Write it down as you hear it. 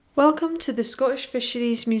Welcome to the Scottish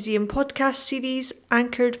Fisheries Museum podcast series,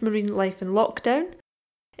 Anchored Marine Life in Lockdown.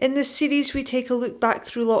 In this series, we take a look back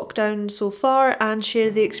through lockdown so far and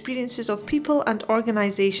share the experiences of people and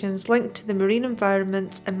organisations linked to the marine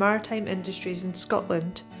environment and maritime industries in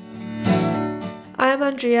Scotland. I am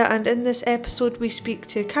Andrea, and in this episode we speak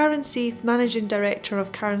to Karen Seath, Managing Director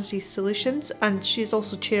of Karen Seath Solutions, and she is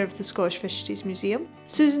also Chair of the Scottish Fisheries Museum,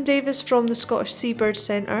 Susan Davis from the Scottish Seabird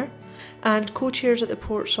Centre, and co-chairs at the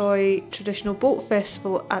Portsoy Traditional Boat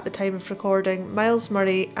Festival at the time of recording, Miles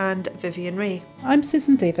Murray and Vivian Ray. I'm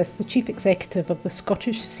Susan Davis, the Chief Executive of the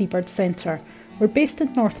Scottish Seabird Centre. We're based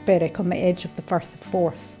in North Berwick on the edge of the Firth of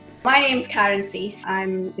Forth. My name's Karen Seath.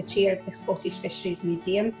 I'm the chair of the Scottish Fisheries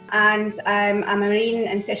Museum, and I'm a marine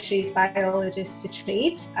and fisheries biologist to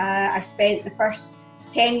trade. I spent the first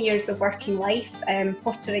 10 years of working life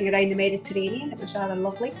pottering around the Mediterranean. It was rather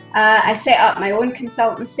lovely. I set up my own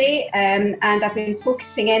consultancy and I've been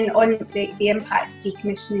focusing in on the impact of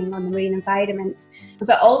decommissioning on the marine environment,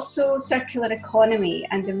 but also circular economy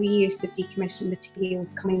and the reuse of decommissioned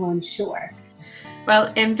materials coming on shore.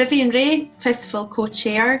 Well, Vivian Ray, Festival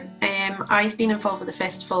Co-Chair. I've been involved with the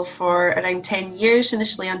festival for around 10 years,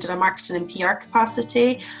 initially under a marketing and PR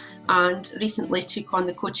capacity, and recently took on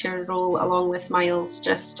the co-chair role along with Miles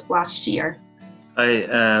just last year.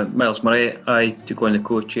 Hi, Miles Murray. I took on the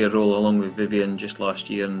co-chair role along with Vivian just last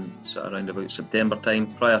year and around about September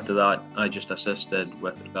time. Prior to that, I just assisted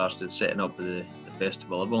with regards to setting up the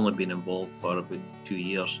festival. I've only been involved for about 2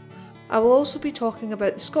 years. I will also be talking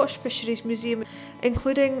about the Scottish Fisheries Museum,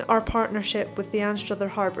 including our partnership with the Anstruther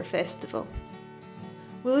Harbour Festival.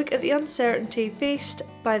 We'll look at the uncertainty faced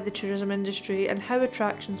by the tourism industry and how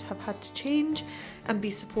attractions have had to change and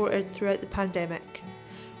be supported throughout the pandemic.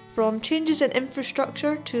 From changes in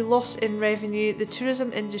infrastructure to loss in revenue, the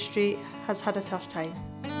tourism industry has had a tough time.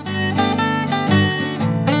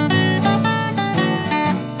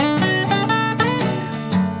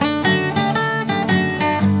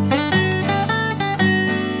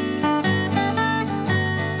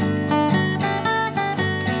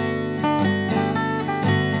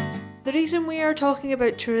 The reason we are talking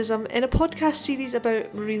about tourism in a podcast series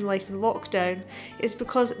about marine life in lockdown is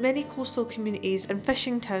because many coastal communities and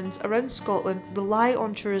fishing towns around Scotland rely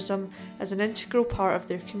on tourism as an integral part of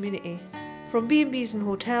their community. From B&Bs and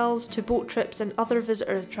hotels to boat trips and other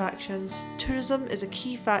visitor attractions, tourism is a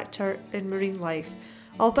key factor in marine life,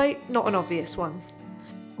 albeit not an obvious one.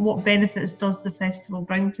 What benefits does the festival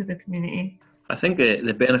bring to the community? I think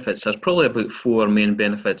the benefits, there's probably about 4 main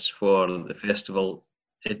benefits for the festival.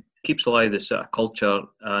 It keeps alive the sort of culture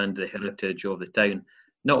and the heritage of the town,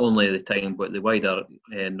 not only the town but the wider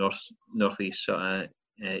northeast sort of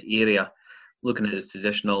area, looking at the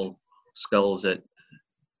traditional skills that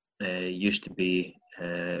used to be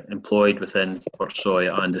employed within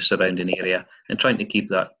Portsoy and the surrounding area, and trying to keep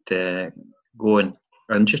that going,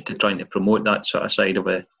 and just trying to promote that sort of side of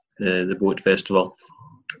the boat festival.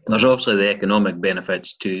 There's obviously the economic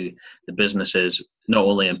benefits to the businesses, not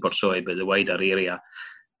only in Portsoy but the wider area.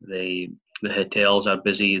 The hotels are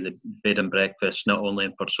busy, the bed and breakfast, not only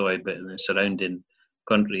in Portsoy but in the surrounding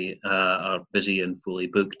country, are busy and fully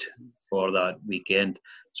booked for that weekend.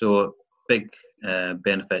 So big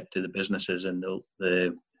benefit to the businesses in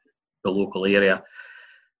the local area.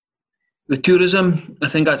 The tourism, I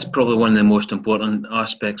think that's probably one of the most important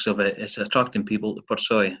aspects of it. It's attracting people to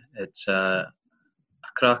Portsoy. It's a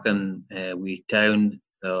cracking wee town.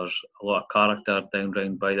 There's a lot of character down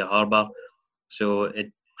round by the harbour. So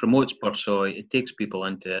it promotes Portsoy, it takes people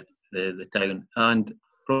into it, the town, and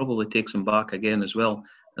probably takes them back again as well.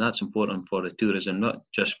 And that's important for the tourism, not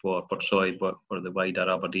just for Portsoy, but for the wider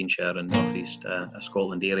Aberdeenshire and North East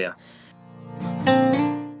Scotland area.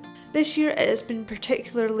 This year it has been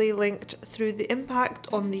particularly linked through the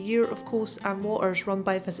impact on the Year of Coasts and Waters run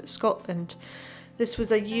by Visit Scotland. This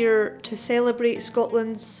was a year to celebrate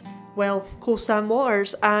Scotland's, coasts and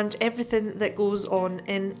waters and everything that goes on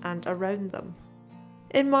in and around them.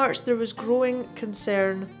 In March, there was growing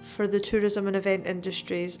concern for the tourism and event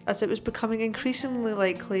industries, as it was becoming increasingly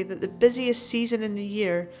likely that the busiest season in the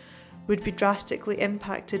year would be drastically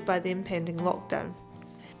impacted by the impending lockdown.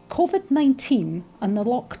 COVID-19 and the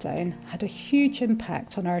lockdown had a huge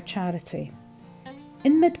impact on our charity.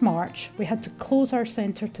 In mid-March, we had to close our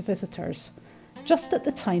centre to visitors, just at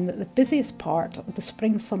the time that the busiest part of the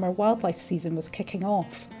spring-summer wildlife season was kicking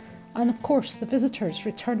off, and of course the visitors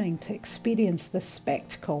returning to experience this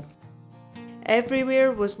spectacle.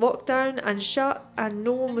 Everywhere was locked down and shut, and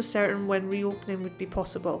no one was certain when reopening would be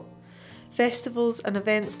possible. Festivals and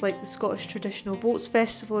events like the Scottish Traditional Boats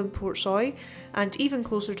Festival in Portsoy, and even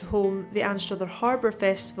closer to home, the Anstruther Harbour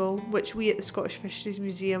Festival, which we at the Scottish Fisheries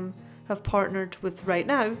Museum have partnered with right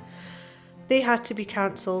now, they had to be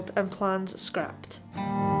cancelled and plans scrapped.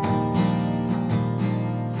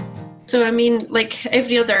 So, I mean, like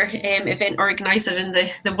every other event organiser in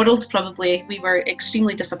the world, probably, we were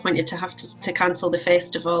extremely disappointed to have to cancel the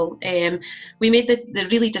festival. We made the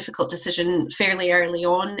really difficult decision fairly early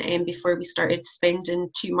on, before we started spending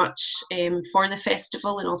too much for the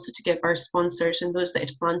festival, and also to give our sponsors and those that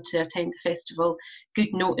had planned to attend the festival good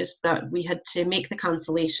notice that we had to make the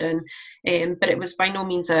cancellation. But it was by no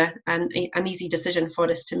means an easy decision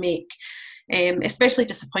for us to make. Especially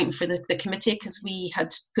disappointing for the committee, because we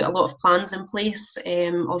had put a lot of plans in place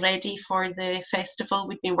already for the festival.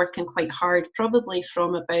 We'd been working quite hard, probably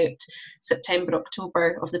from about September,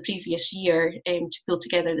 October of the previous year, to pull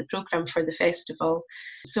together the programme for the festival.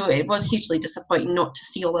 So it was hugely disappointing not to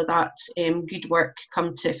see all of that good work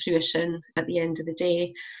come to fruition at the end of the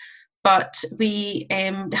day. But we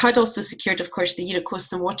had also secured, of course, the Euro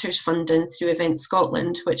Coasts and Waters funding through Event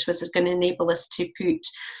Scotland, which was going to enable us to put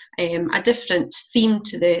a different theme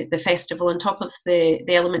to the festival on top of the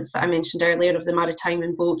elements that I mentioned earlier of the maritime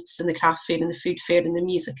and boats and the craft fair and the food fair and the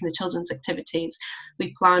music and the children's activities.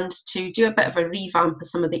 We planned to do a bit of a revamp of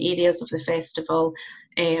some of the areas of the festival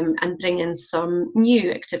and bring in some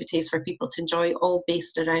new activities for people to enjoy, all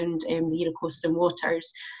based around the Euro Coasts and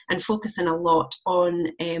Waters, and focusing a lot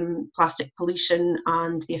on plastic pollution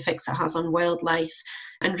and the effects it has on wildlife,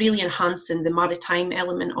 and really enhancing the maritime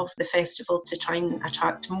element of the festival to try and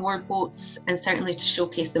attract more boats, and certainly to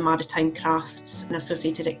showcase the maritime crafts and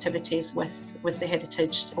associated activities with the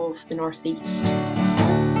heritage of the North East.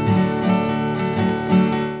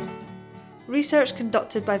 Research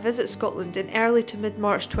conducted by Visit Scotland in early to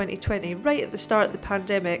mid-March 2020, right at the start of the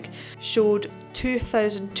pandemic, showed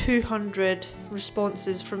 2,200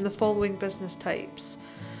 responses from the following business types.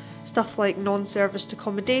 Stuff like non-serviced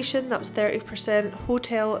accommodation, that was 30%,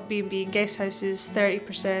 hotel, B&B and guest houses,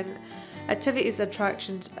 30%, activities,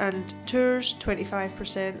 attractions and tours,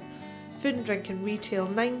 25%, food and drink and retail,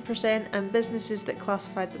 9%, and businesses that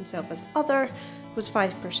classified themselves as other was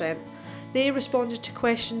 5%. They responded to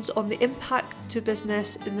questions on the impact to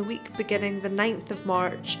business in the week beginning the 9th of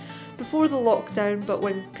March, before the lockdown but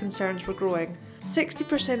when concerns were growing.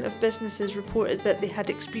 60% of businesses reported that they had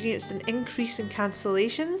experienced an increase in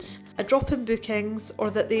cancellations, a drop in bookings, or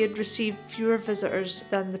that they had received fewer visitors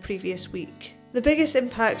than the previous week. The biggest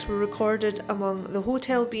impacts were recorded among the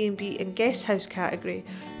hotel, B&B and guest house category,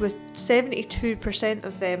 with 72%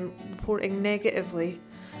 of them reporting negatively,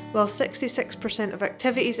 while 66% of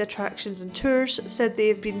activities, attractions and tours said they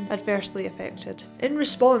have been adversely affected. In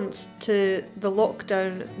response to the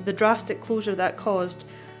lockdown, the drastic closure that caused,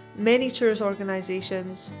 many tours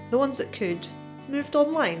organisations, the ones that could, moved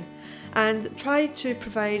online and tried to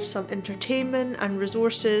provide some entertainment and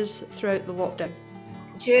resources throughout the lockdown.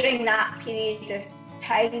 During that period of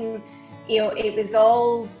time, it was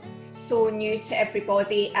all so new to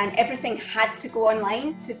everybody and everything had to go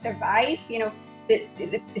online to survive.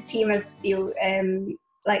 The team of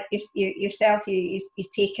like yourself,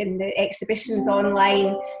 you've taken the exhibitions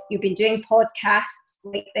online, you've been doing podcasts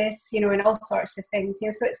like this, and all sorts of things,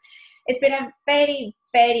 so it's been a very,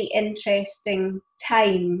 very interesting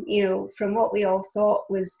time, from what we all thought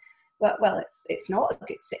was, well, it's not a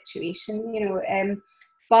good situation,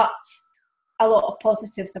 but a lot of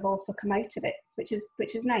positives have also come out of it, which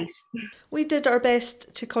is nice. We did our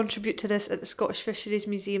best to contribute to this at the Scottish Fisheries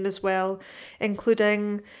Museum as well,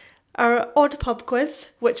 including our odd pub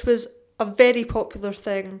quiz, which was a very popular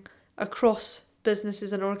thing across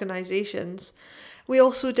businesses and organisations. We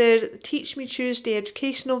also did Teach Me Tuesday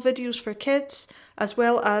educational videos for kids, as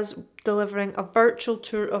well as delivering a virtual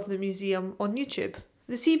tour of the museum on YouTube.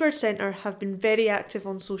 The Seabird Centre have been very active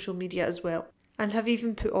on social media as well, and have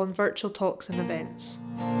even put on virtual talks and events.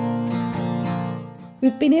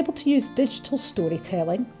 We've been able to use digital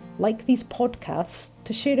storytelling, like these podcasts,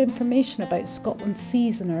 to share information about Scotland's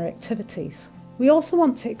seas and our activities. We also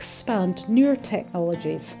want to expand newer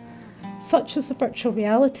technologies, such as the virtual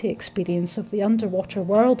reality experience of the underwater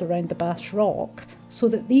world around the Bass Rock, so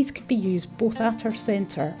that these can be used both at our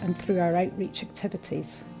centre and through our outreach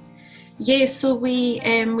activities. Yeah, so we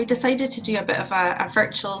decided to do a bit of a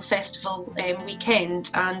virtual festival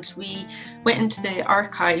weekend, and we went into the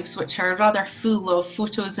archives, which are rather full of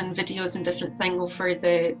photos and videos and different things over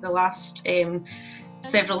the last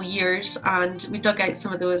several years, and we dug out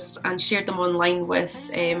some of those and shared them online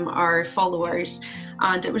with our followers.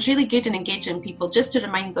 And it was really good in engaging people, just to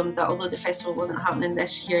remind them that although the festival wasn't happening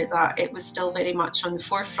this year, that it was still very much on the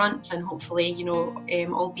forefront, and hopefully,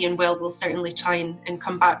 all being well, we'll certainly try and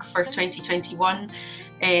come back for 2021.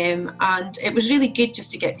 And it was really good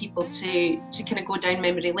just to get people to kind of go down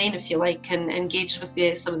memory lane, if you like, and engage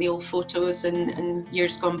with some of the old photos and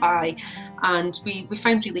years gone by. And we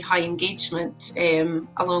found really high engagement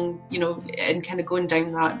along, and kind of going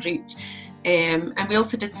down that route. And we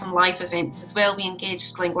also did some live events as well. We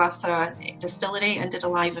engaged Glenglassa Distillery and did a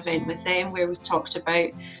live event with them where we talked about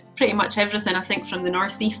pretty much everything. I think from the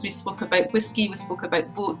northeast, we spoke about whisky, we spoke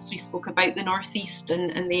about boats, we spoke about the northeast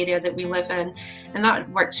and the area that we live in, and that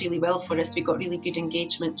worked really well for us. We got really good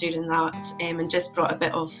engagement during that, and just brought a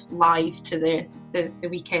bit of live to the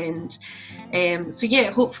weekend. So yeah,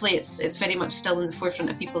 hopefully it's very much still in the forefront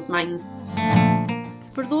of people's minds.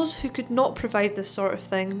 For those who could not provide this sort of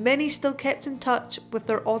thing, many still kept in touch with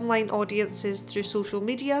their online audiences through social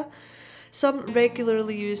media. Some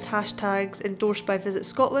regularly used hashtags endorsed by Visit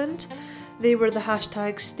Scotland. They were the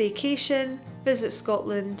hashtags Staycation, Visit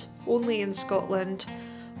Scotland, Only in Scotland,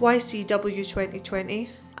 YCW 2020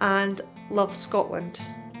 and Love Scotland.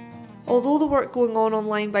 Although the work going on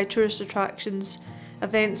online by tourist attractions,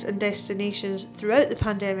 events and destinations throughout the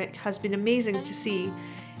pandemic has been amazing to see,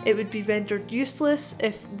 it would be rendered useless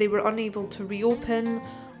if they were unable to reopen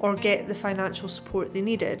or get the financial support they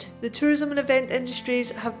needed. The tourism and event industries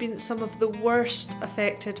have been some of the worst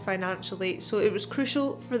affected financially, so it was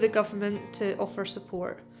crucial for the government to offer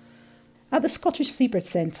support. At the Scottish Seabird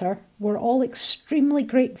Centre, we're all extremely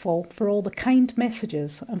grateful for all the kind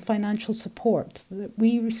messages and financial support that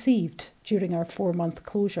we received during our 4-month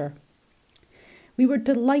closure. We were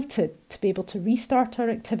delighted to be able to restart our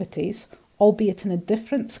activities, albeit in a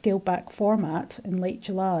different scaled-back format, in late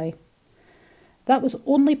July. That was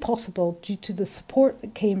only possible due to the support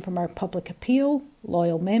that came from our public appeal,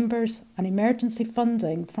 loyal members and emergency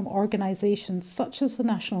funding from organisations such as the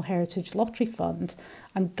National Heritage Lottery Fund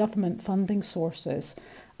and government funding sources,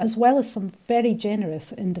 as well as some very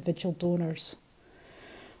generous individual donors.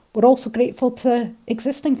 We're also grateful to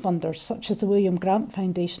existing funders such as the William Grant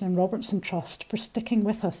Foundation and Robertson Trust for sticking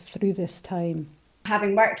with us through this time.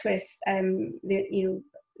 Having worked with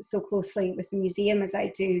so closely with the museum as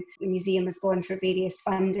I do, the museum has gone for various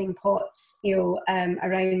funding pots,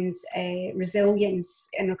 around resilience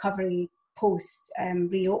and recovery post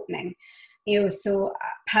reopening. So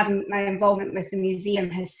having my involvement with the museum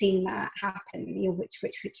has seen that happen,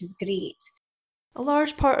 which is great. A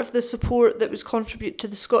large part of the support that was contributed to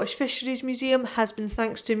the Scottish Fisheries Museum has been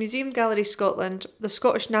thanks to Museum Galleries Scotland, the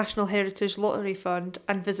Scottish National Heritage Lottery Fund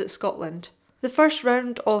and Visit Scotland. The first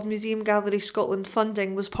round of Museum Galleries Scotland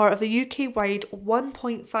funding was part of a UK-wide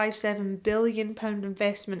 £1.57 billion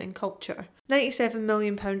investment in culture. £97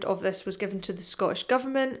 million of this was given to the Scottish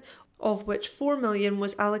Government, of which £4 million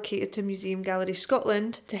was allocated to Museum Galleries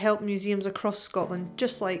Scotland to help museums across Scotland,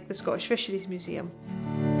 just like the Scottish Fisheries Museum.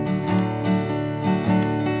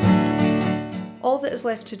 All that is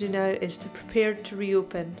left to do now is to prepare to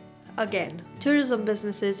reopen. Again, tourism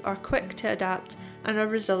businesses are quick to adapt and are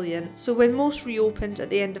resilient, so when most reopened at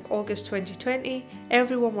the end of August 2020,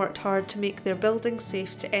 everyone worked hard to make their buildings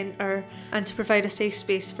safe to enter and to provide a safe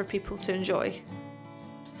space for people to enjoy.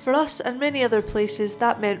 For us and many other places,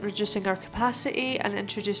 that meant reducing our capacity and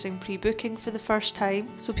introducing pre-booking for the first time,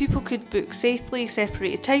 so people could book safely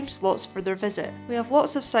separated time slots for their visit. We have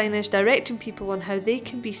lots of signage directing people on how they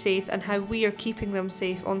can be safe and how we are keeping them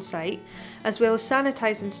safe on site, as well as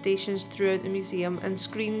sanitising stations throughout the museum and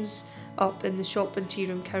screens up in the shop and tea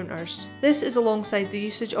room counters. This is alongside the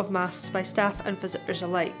usage of masks by staff and visitors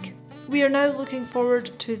alike. We are now looking forward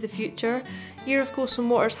to the future. Year of Coast and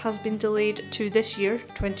Waters has been delayed to this year,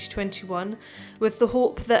 2021, with the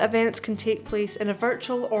hope that events can take place in a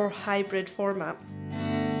virtual or hybrid format.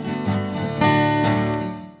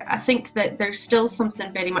 I think that there's still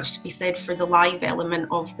something very much to be said for the live element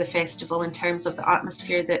of the festival in terms of the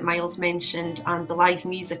atmosphere that Miles mentioned and the live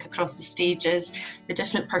music across the stages, the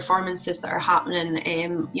different performances that are happening,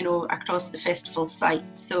 across the festival site.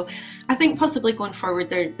 So I think possibly going forward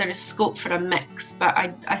there is scope for a mix, but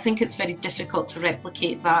I think it's very difficult to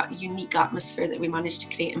replicate that unique atmosphere that we managed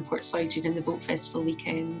to create in Portsoy during the Boat Festival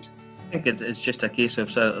weekend. I think it's just a case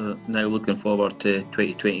of now looking forward to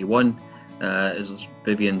 2021. As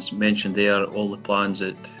Vivian's mentioned there, all the plans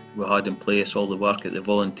that we had in place, all the work that the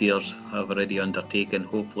volunteers have already undertaken,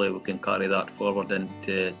 hopefully we can carry that forward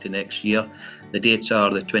into next year. The dates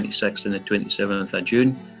are the 26th and the 27th of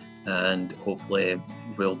June, and hopefully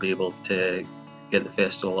we'll be able to get the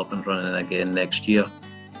festival up and running again next year.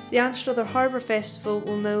 The Anstruther Harbour Festival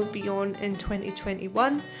will now be on in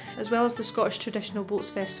 2021, as well as the Scottish Traditional Boats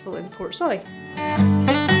Festival in Portsoy.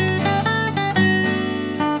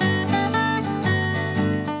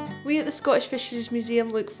 We at the Scottish Fisheries Museum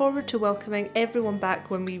look forward to welcoming everyone back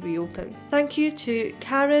when we reopen. Thank you to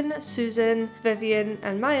Karen, Susan, Vivian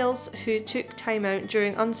and Miles who took time out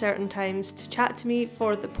during uncertain times to chat to me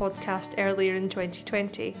for the podcast earlier in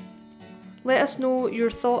 2020. Let us know your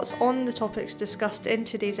thoughts on the topics discussed in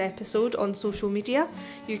today's episode on social media.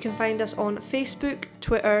 You can find us on Facebook,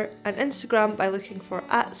 Twitter and Instagram by looking for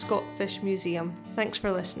 @ScotFishMuseum. Thanks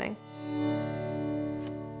for listening.